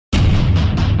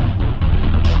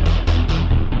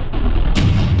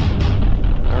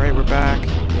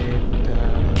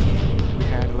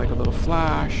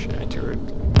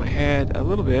ahead a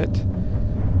little bit.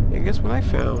 And guess what I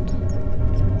found?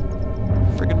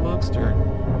 Friggin' monster.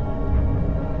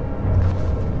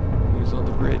 He's on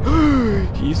the bridge.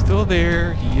 He's still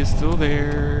there. He is still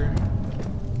there.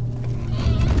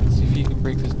 Let's see if he can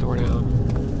break this door down.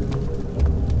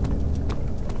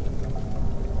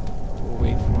 We'll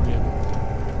wait for him.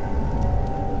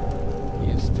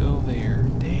 He is still there.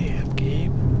 Damn,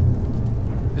 game.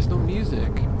 There's no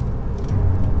music.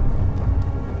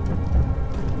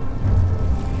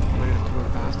 Might have to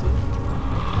run past him.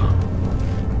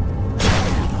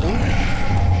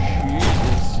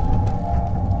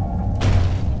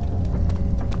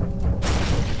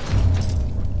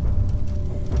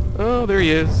 Oh, there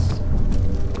he is.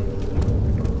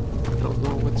 Don't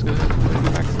know what's gonna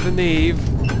happen. Back to the Nave.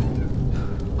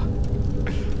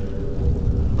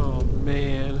 Oh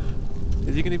man.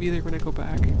 Is he gonna be there when I go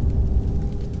back? Oh,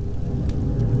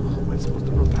 am I supposed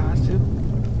to run past him?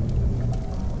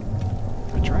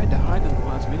 I tried to hide in the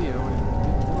last video and it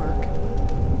didn't work.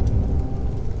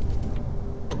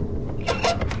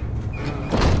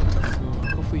 So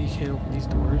hopefully he can't open these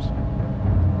doors.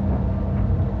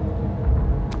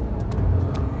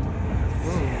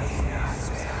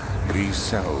 These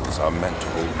cells are meant to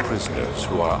hold prisoners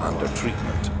who are under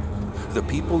treatment. The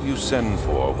people you send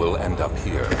for will end up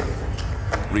here.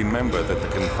 Remember that the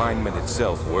confinement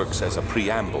itself works as a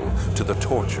preamble to the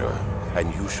torture,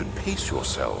 and you should pace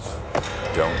yourself.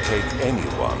 Don't take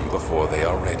anyone before they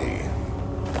are ready.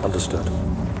 Understood.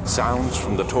 Sounds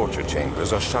from the torture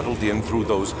chambers are shuttled in through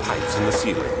those pipes in the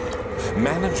ceiling.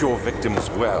 Manage your victims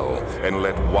well, and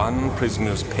let one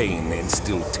prisoner's pain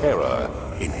instill terror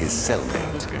in his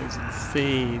cellmate. This guy's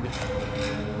insane.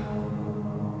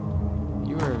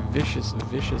 You are a vicious,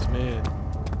 vicious man.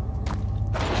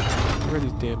 Where are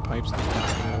these damn pipes that you're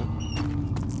talking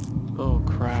about? Oh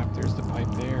crap, there's the pipe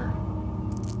there.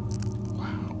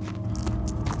 Wow.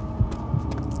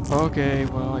 Okay,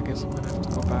 well I guess I'm gonna have to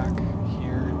go back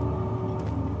here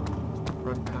and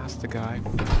run past the guy.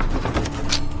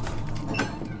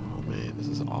 Oh man, this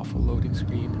is an awful loading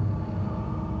screen.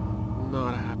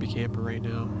 Not a happy camper right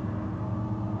now.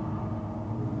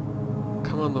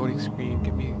 Come on, loading screen,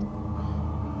 give me...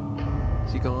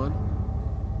 Is he gone?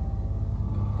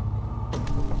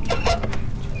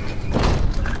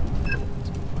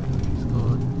 He's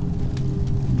gone.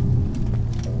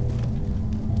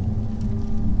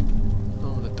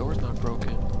 Oh, the door's not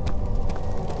broken.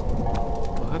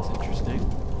 Well, that's interesting.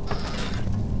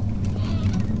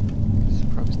 He's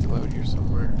probably still out here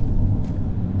somewhere.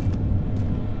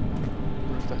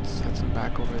 That sets him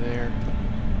back over there.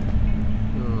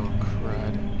 Oh,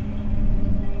 crud.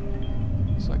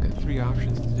 So I got 3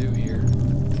 options to do here.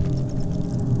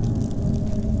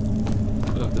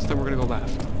 Oh, this time we're gonna go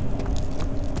left.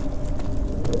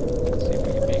 Let's see if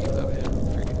we can make it without him.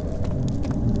 Freaking.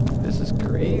 This is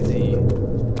crazy.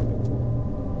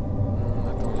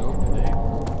 That door's open, eh?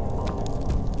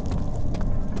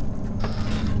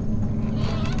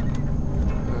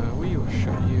 We will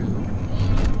show you.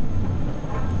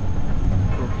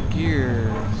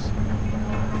 Gears.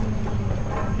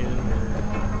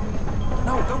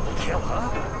 No, don't kill her.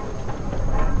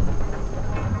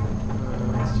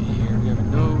 Let's see here. We have a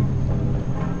note.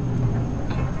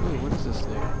 Ooh, what is this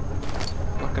thing?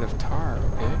 Bucket of tar,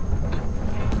 okay.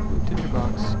 Ooh,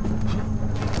 tinderbox.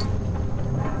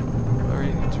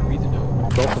 Alright, to read the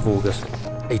note. 12th of August,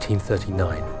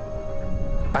 1839.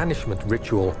 Banishment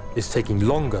ritual is taking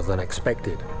longer than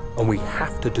expected, and we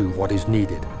have to do what is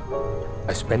needed.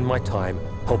 I spend my time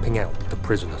helping out the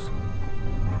prisoners.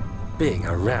 Being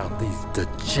around these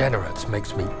degenerates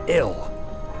makes me ill.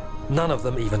 None of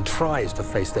them even tries to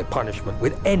face their punishment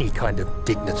with any kind of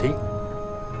dignity.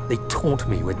 They taunt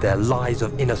me with their lies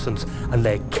of innocence and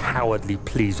their cowardly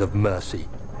pleas of mercy.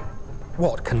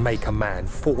 What can make a man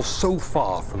fall so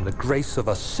far from the grace of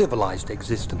a civilized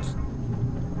existence?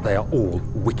 They are all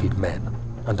wicked men,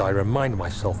 and I remind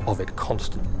myself of it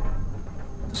constantly.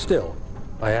 Still,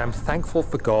 I am thankful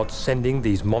for God sending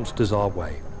these monsters our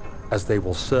way, as they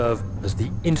will serve as the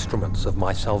instruments of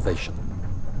my salvation.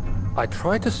 I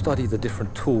try to study the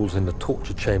different tools in the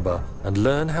torture chamber and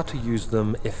learn how to use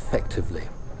them effectively.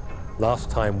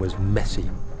 Last time was messy,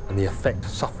 and the effect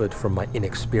suffered from my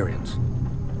inexperience.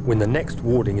 When the next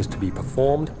warding is to be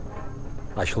performed,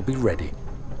 I shall be ready.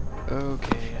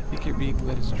 Okay, I think you're being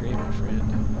led astray, my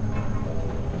friend.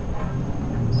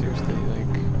 Seriously,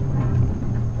 like...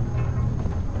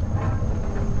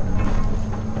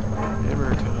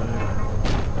 Hammer time.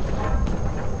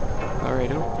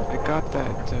 Alright, I got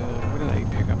that, what did I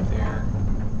pick up there?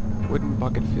 Wooden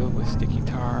bucket filled with sticky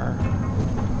tar.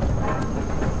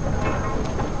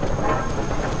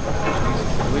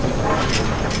 Jesus. noisy.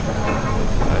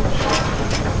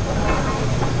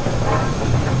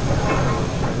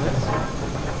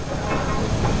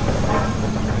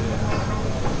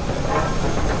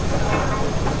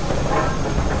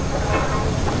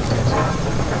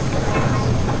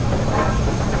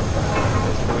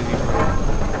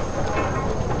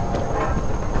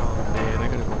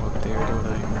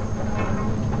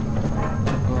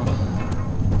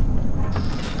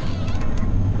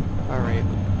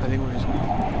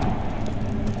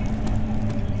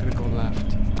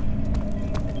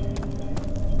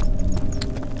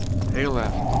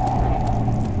 Left.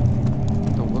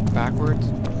 Don't look backwards,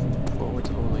 forwards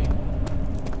only.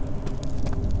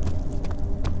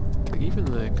 Like even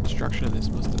the construction of this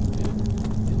must have been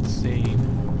insane.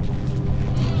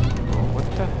 Oh, what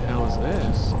the hell is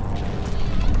this?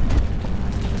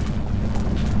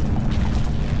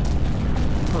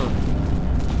 Huh.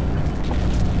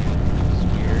 It's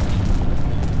weird.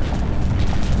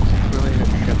 It's really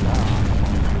gonna shut that off.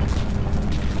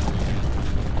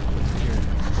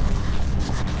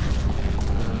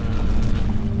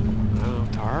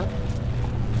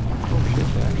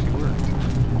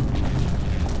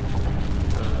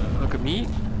 Meat?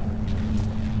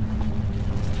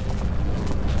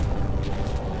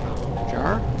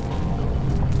 Jar?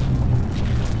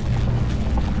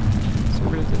 So we're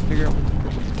gonna have to figure out what to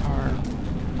put with the tar.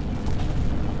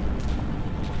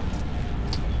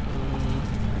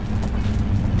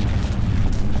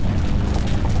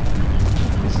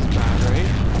 This is bad, right?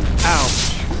 Ouch!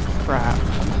 Crap.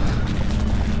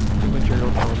 What the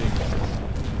journal telling me?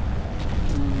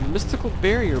 Mystical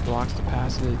barrier blocks the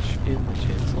passage in the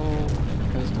Chancel.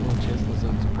 Pedestal and Chancel is a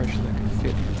depression that can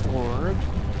fit the orb.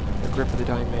 The grip of the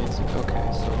dying man.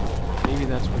 Okay, so maybe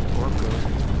that's where the orb goes.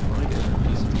 Once we find it and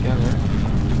piece it together.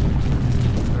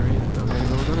 Alright, now we're gonna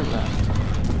go another left.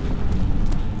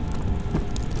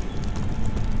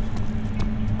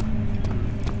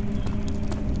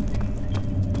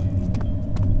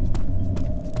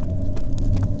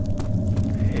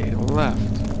 Okay, to the left.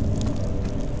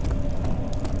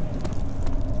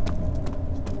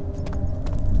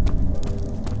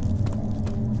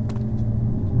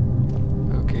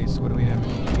 What do we have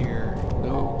in here?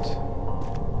 Note.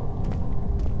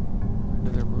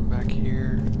 Another room back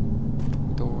here.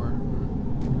 Door.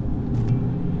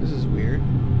 This is weird.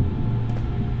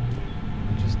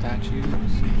 Just statues.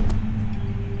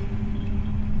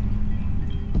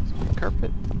 Some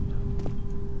carpet.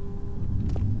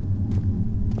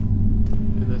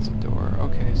 And that's a door.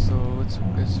 Okay, so let's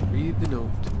read the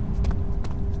note.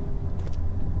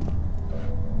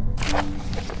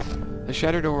 The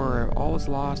shattered orb, all is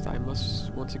lost. I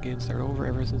must once again start over.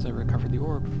 Ever since I recovered the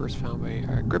orb, first found by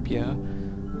Agripia,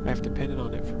 I have depended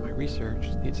on it for my research.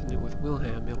 The incident with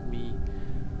Wilhelm helped me.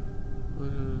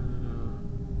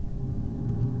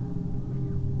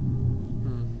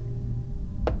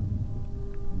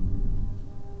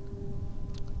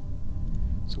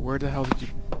 So where the hell did you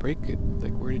break it?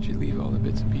 Like, where did you leave all the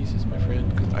bits and pieces, my friend?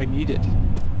 Because I need it.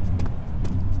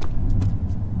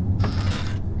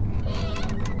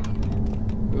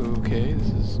 Okay, this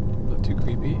is not too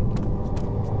creepy.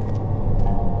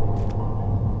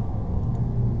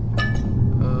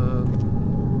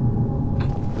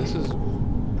 This is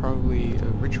probably a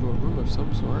ritual room of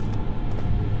some sort.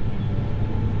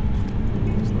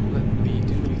 It's not letting me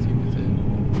do anything with it.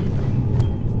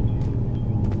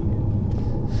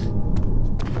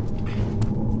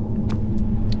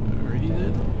 Alrighty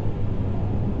then.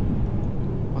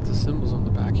 Lots of symbols on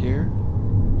the back here.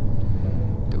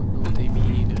 Don't know what they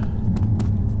mean.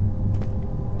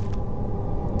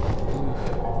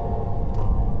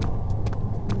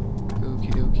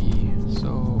 Okie dokie. So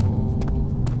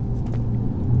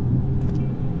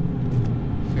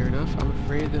fair enough. I'm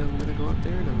afraid that I'm gonna go up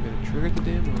there and I'm gonna trigger the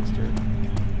damn monster.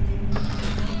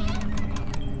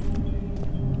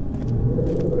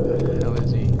 Where the hell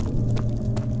is he? He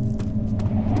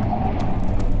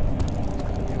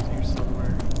was here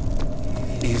somewhere.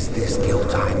 Is this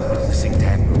guilt I'm witnessing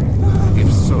then?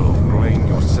 If so, blame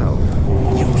yourself.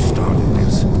 You started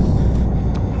this.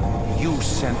 You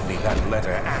sent me that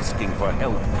letter asking for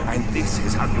help, and this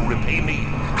is how you repay me?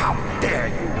 How dare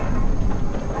you!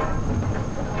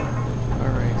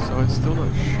 Alright, so I'm still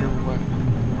not sure what I'm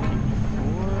looking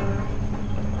for.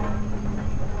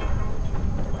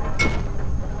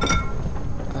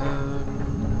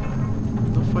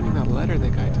 Not finding that letter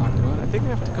that guy talked about. I think I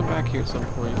have to come back here at some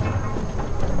point.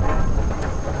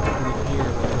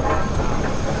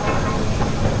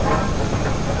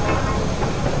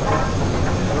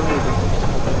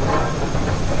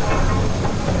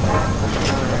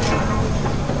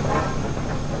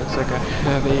 Looks like I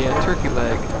have a turkey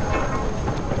leg.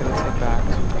 Okay, let's head back to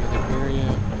the other area.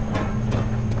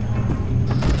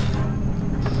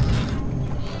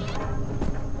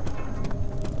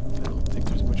 I don't think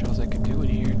there's much else I can do in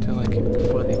here until I can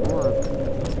find the orb.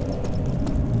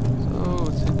 So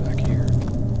let's head back here.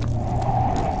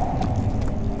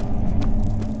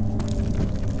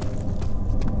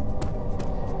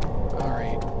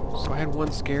 Alright, so I had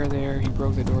one scare there. He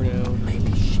broke the door down.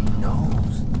 Maybe she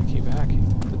knows. He came back.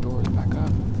 The door is back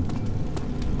up.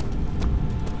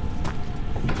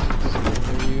 So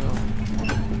there you go.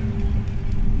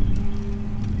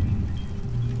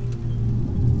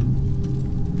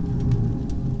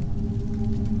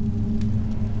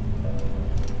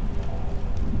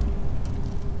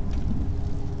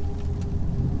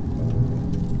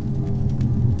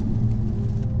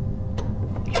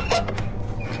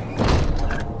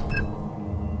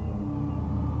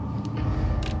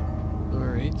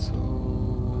 Alright, so...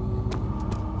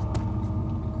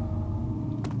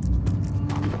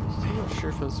 Still not sure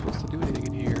if I'm supposed to do anything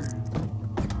in here.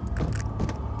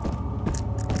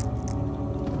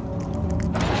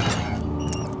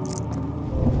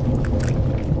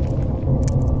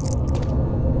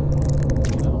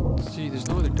 No, see, there's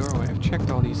no other doorway. I've checked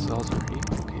all these cells already.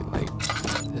 Okay, light.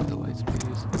 Hit the lights,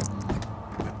 please.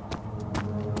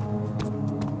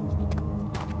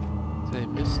 Did I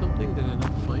miss something? Did I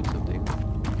not find something?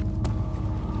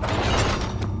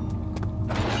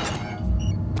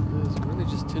 There's really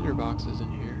just tinder boxes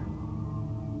in here.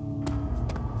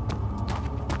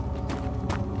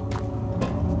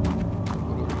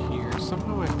 What over here?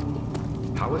 Somehow I have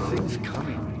to... How are things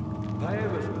coming? Where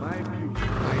was my view? I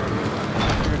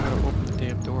figured out how to open the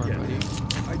damn door, buddy.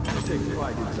 I do take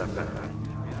pride in that fact.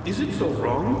 Is it so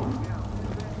wrong?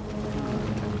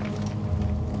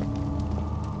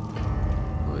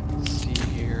 Let's see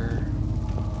here.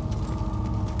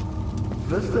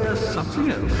 Was there something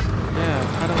else? Yeah,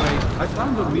 how do I... I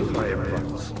found a Mithraeum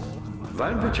once.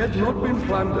 One which had not been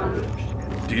plundered.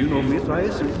 Do you know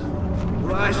Mithraeum?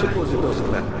 Well, I suppose it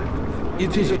doesn't matter.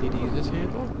 It is Need to use this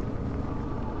handle?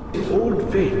 an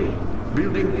old faith,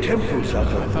 building temples out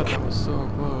I thought of that was so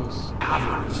close.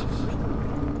 caverns.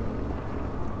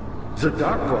 The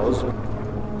dark walls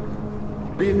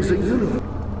being the universe,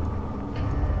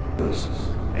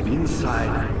 and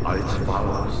inside are its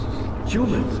followers.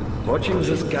 Humans watching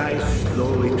the sky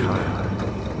slowly turn.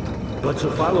 But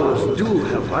the followers do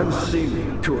have one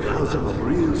thing to allow them a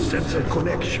real sense of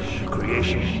connection,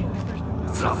 creation.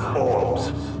 The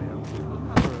orbs.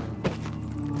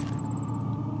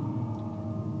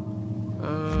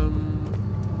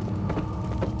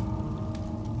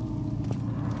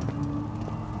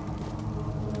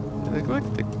 They look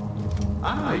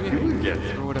like You get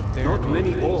throw it up there. Not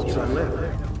many orbs are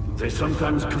left. They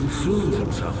sometimes consume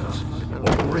themselves,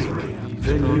 or break,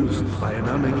 then used by an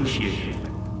uninitiated.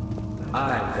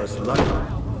 I was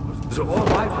lucky. The orb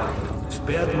I found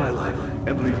spared my life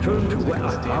and returned to where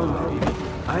I found it.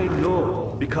 I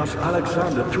know because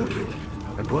Alexander took it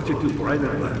and brought it to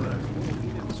Brennenberg.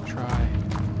 Let's try.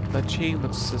 That chain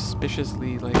looks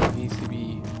suspiciously like it needs to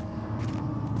be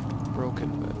broken,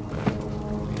 but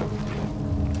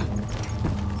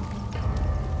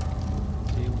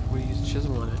see if we use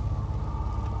chisel on it.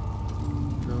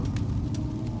 No.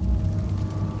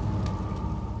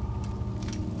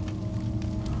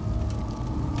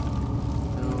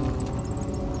 No.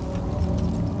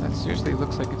 That seriously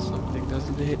looks like it's something,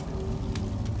 doesn't it?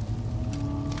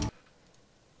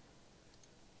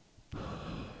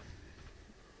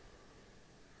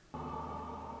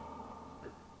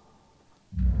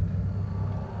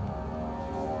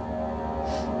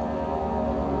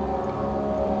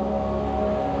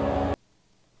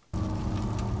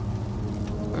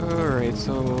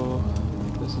 So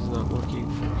this is not working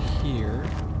from here.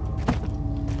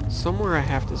 Somewhere I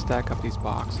have to stack up these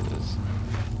boxes.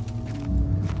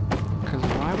 Because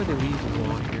why would they leave them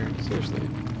along here? Seriously.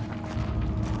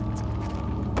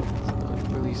 It's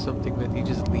not really something that you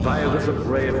just leave. I was a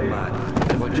brave man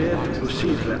and dared to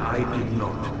proceed where I did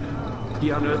not. He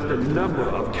unearthed a number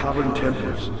of cavern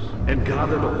temples and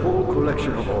gathered a whole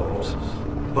collection of orbs.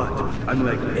 But,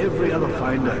 unlike every other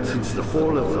finder since the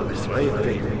fall of the Mithraeum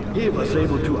faith, he was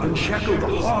able to unshackle the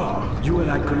harm you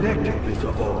and I connected with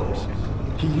the orbs.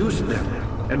 He used them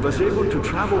and was able to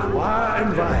travel far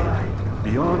and wide,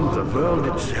 beyond the world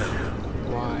itself.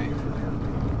 Why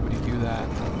would he do that?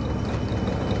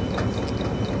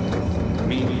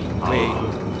 Me? Wait,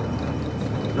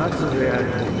 Not the way I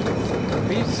hoped.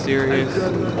 are you serious?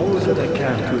 I've done all that I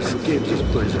can to escape this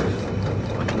prison.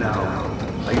 But now,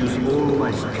 I use all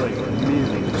my strength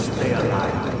merely to stay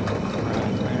alive.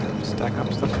 Right, stack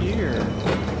up stuff here.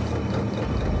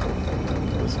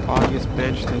 this obvious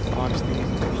bench that obviously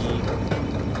needs to be...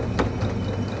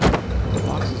 The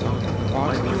box is on. The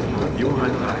box is on.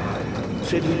 Johann Nave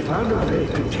said he found a way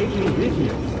to take me with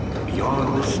him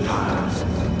beyond the stars.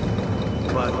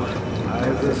 But I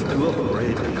was too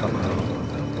afraid to come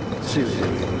out. Seriously.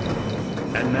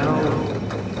 And now,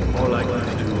 all I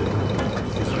can do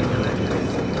is regret it.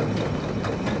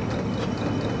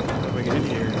 How do I get in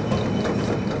here?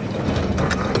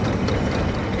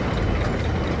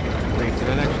 Wait, did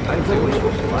that actually... I've always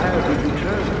hoped fire would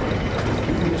return.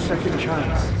 Give me a second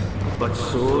chance. But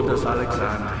so does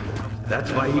Alexander.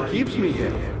 That's why he keeps me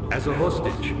here, as a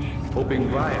hostage, hoping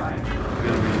fire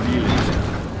will reveal himself.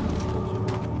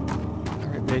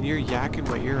 Alright, man, you're yakking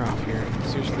my ear off here.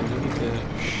 Seriously, you need to...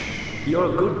 Shh.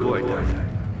 You're a good boy, Daniel,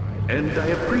 and I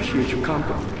appreciate your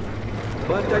company.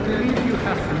 But I believe you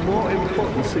have more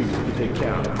important things to take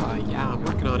care of. Yeah, I'm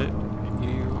working on it.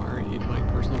 You are in my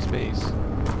personal space.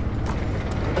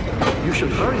 You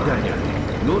should hurry, Daniel.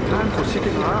 No time for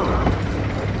sitting around.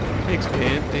 Thanks,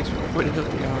 man. Thanks for pointing out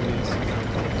the obvious. I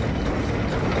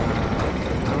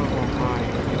don't know why.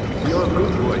 You're a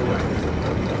good boy, Daniel,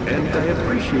 and I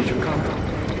appreciate your company.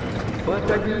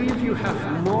 But I believe you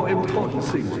have more important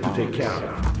things to take care of.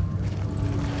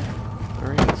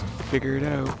 Alright, let's figure it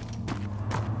out.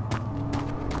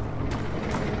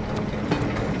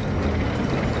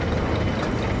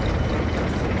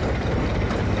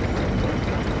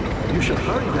 You should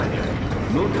hurry, Daniel.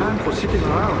 No time for sitting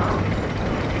around.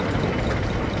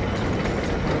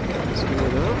 Is good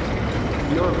enough?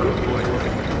 You're a good boy,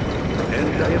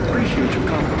 and I appreciate your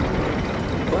company.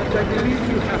 But I believe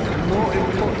you have more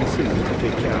important things to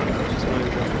take care of. Just not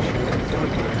exactly sure what's on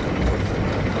here.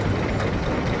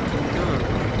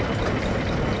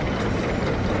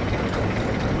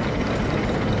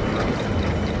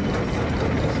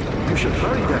 You should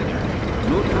hurry, Daniel.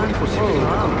 No time for sitting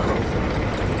around.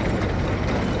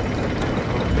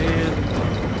 Oh man.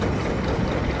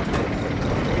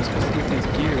 I'm supposed to get these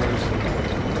gears.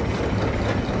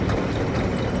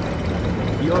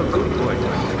 You're a good boy,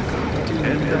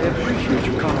 and I appreciate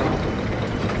your company.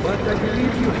 But I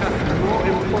believe you have more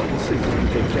important things to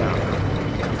take care of.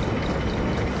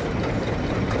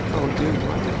 Oh dude,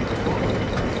 why did you fall?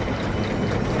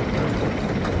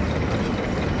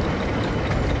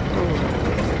 Oh.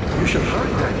 You should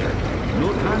hurry, Daniel. No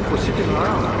time for sitting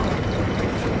around.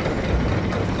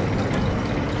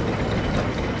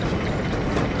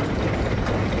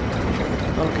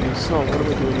 Okay, so what are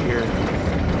we doing here?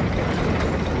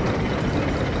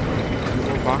 Any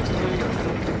more boxes in? I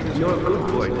don't think there's You're a more good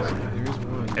boy, boxes. Daniel, There's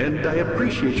one. and I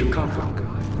appreciate your company.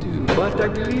 Dude, But I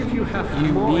believe you have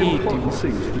you more need important to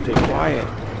things to take be care quiet. of.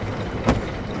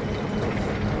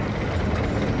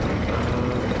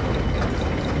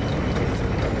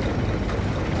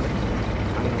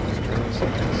 I don't know, just try this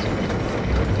like this.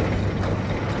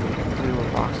 How many more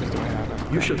boxes do I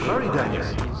have? You should hurry, Daniel.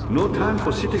 No time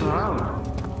for sitting around.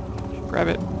 Grab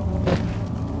it.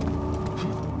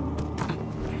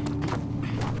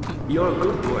 You're a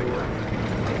good boy,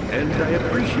 and I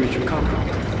appreciate your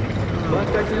company. But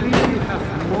I believe you have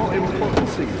more important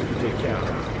things to take care of.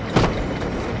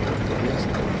 Yes.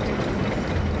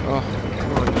 Oh,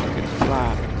 come on, you get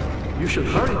flat. You should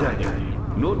hurry, Daniel.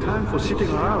 No time for sitting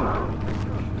around.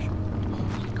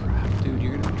 Holy crap, dude,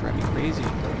 you're gonna drive me crazy.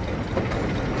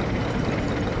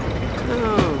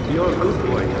 No. You're a good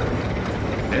boy,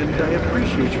 and I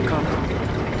appreciate your company.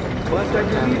 But I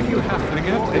believe you have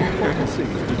more important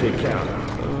things to take care of.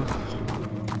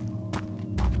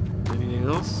 Anything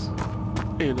else?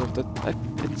 I don't know if that...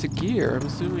 it's a gear. I'm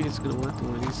assuming it's gonna work on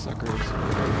one of these suckers.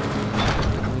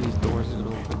 One of these doors is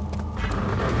gonna open.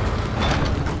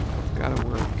 Gotta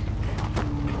work.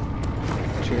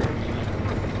 Jeremy.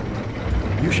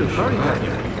 You should hurry,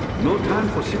 Daniel. No time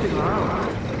for sitting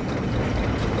around.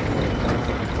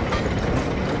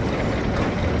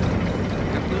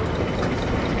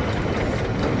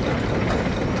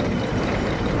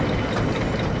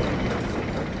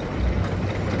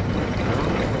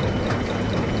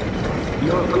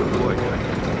 You're a good boy,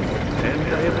 and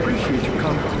I appreciate your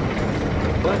company.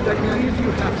 But I believe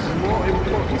you have more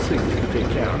important things to take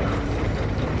care of.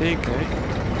 Think, eh?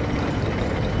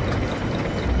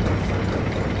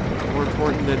 More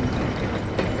important than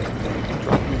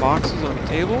dropping boxes on the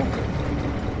table?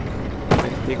 I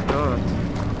think not.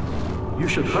 You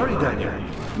should hurry, Daniel.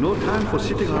 No time for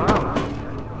sitting around.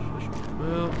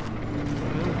 Well,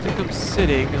 I don't think I'm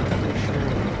sitting, I'm for sure.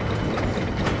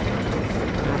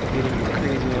 Navigating the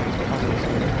crazy ass puzzles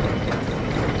here.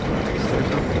 At least there's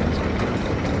nobody else.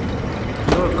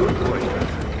 You're a good boy,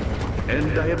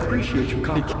 and I appreciate your I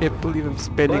company. can't believe I'm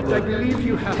spending But I like believe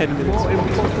you have 10 minutes more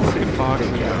important fucking things to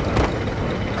boxing. take care of.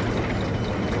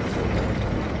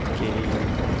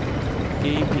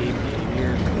 Game.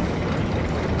 You're...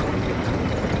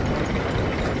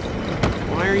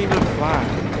 Why are you not flat?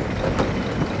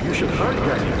 You should hurry,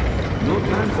 Daniel. No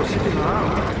time for sitting around.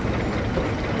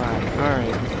 Flat.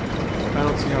 Alright. I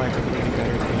don't see how I could be any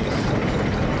better case.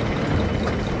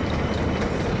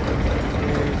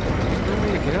 There's no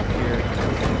way to get up here.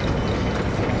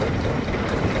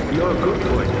 You're a good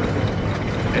boy, Daniel.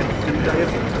 And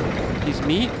I Piece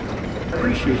meat?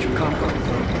 appreciate your company.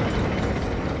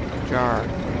 Jar.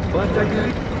 But I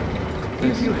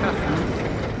believe you have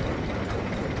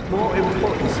more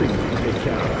important things to take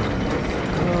care of.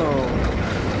 Oh.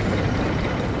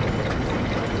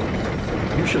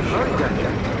 You should hurry,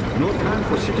 Daniel. No time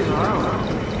for sitting around.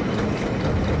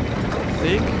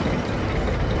 Think?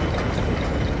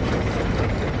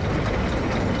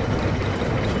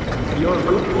 You're a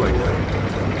good boy, Daniel.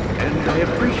 And I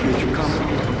appreciate your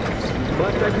company.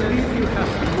 But I believe you have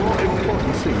more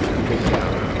important things to take care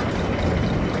of.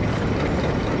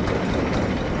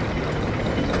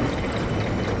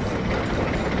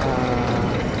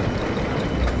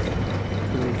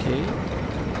 Okay.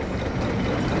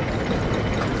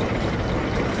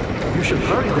 You should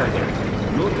hurry,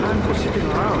 Daniel. No time for sitting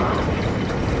around.